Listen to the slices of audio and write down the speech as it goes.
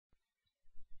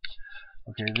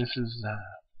Okay, this is,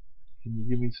 can you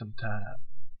give me some time?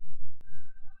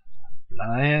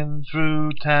 Flying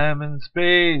through time and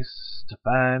space to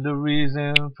find a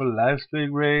reason for life's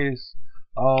big race.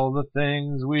 All the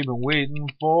things we've been waiting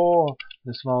for.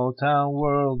 The small town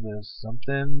world, there's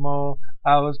something more.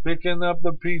 I was picking up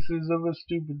the pieces of a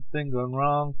stupid thing gone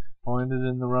wrong, pointed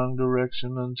in the wrong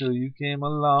direction until you came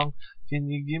along. Can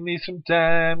you give me some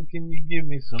time? Can you give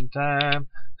me some time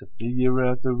to figure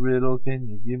out the riddle? Can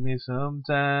you give me some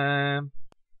time?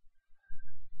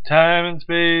 Time and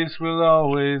space will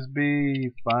always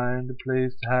be. Find a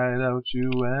place to hide out,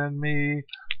 you and me.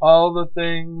 All the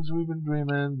things we've been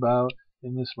dreaming about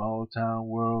in the small town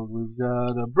world, we've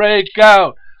gotta break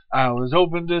out. I was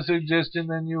open to suggestion,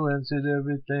 then you answered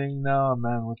everything. Now a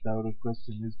man without a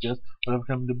question is just what I've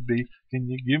come to be. Can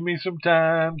you give me some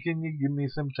time? Can you give me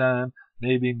some time?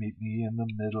 Maybe meet me in the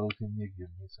middle. Can you give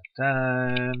me some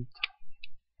time?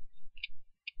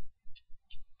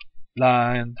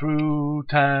 Flying through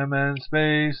time and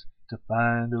space to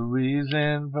find a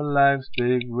reason for life's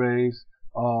big race.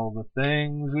 All the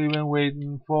things we've been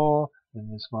waiting for in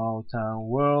the small town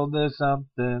world, there's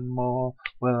something more.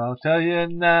 Well, I'll tell you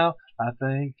now, I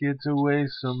think it's a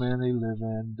waste so many live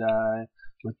and die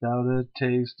without a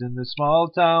taste in the small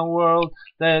town world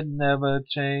that never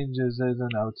changes. There's an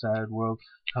outside world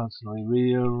constantly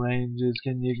rearranges.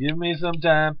 Can you give me some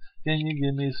time? Can you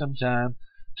give me some time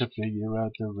to figure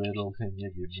out the riddle? Can you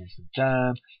give me some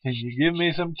time? Can you give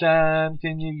me some time?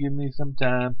 Can you give me some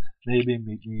time? Maybe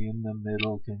meet me in the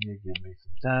middle. Can you give me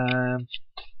some time?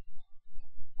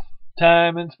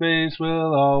 Time and space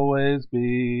will always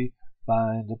be.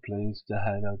 Find a place to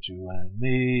hide out, you and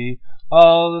me.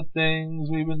 All the things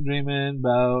we've been dreaming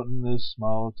about in this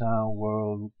small town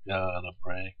world, we gotta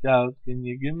break out. Can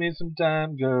you give me some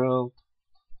time, girl?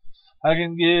 I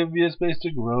can give you space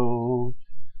to grow.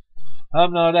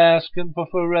 I'm not asking for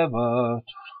forever.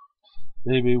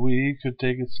 Baby, we could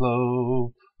take it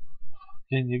slow.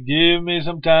 Can you give me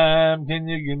some time? Can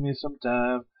you give me some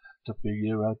time to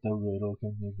figure out the riddle?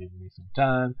 Can you give me some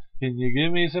time? Can you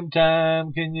give me some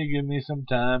time? Can you give me some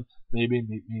time? Maybe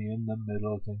meet me in the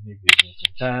middle. Can you give me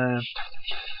some time?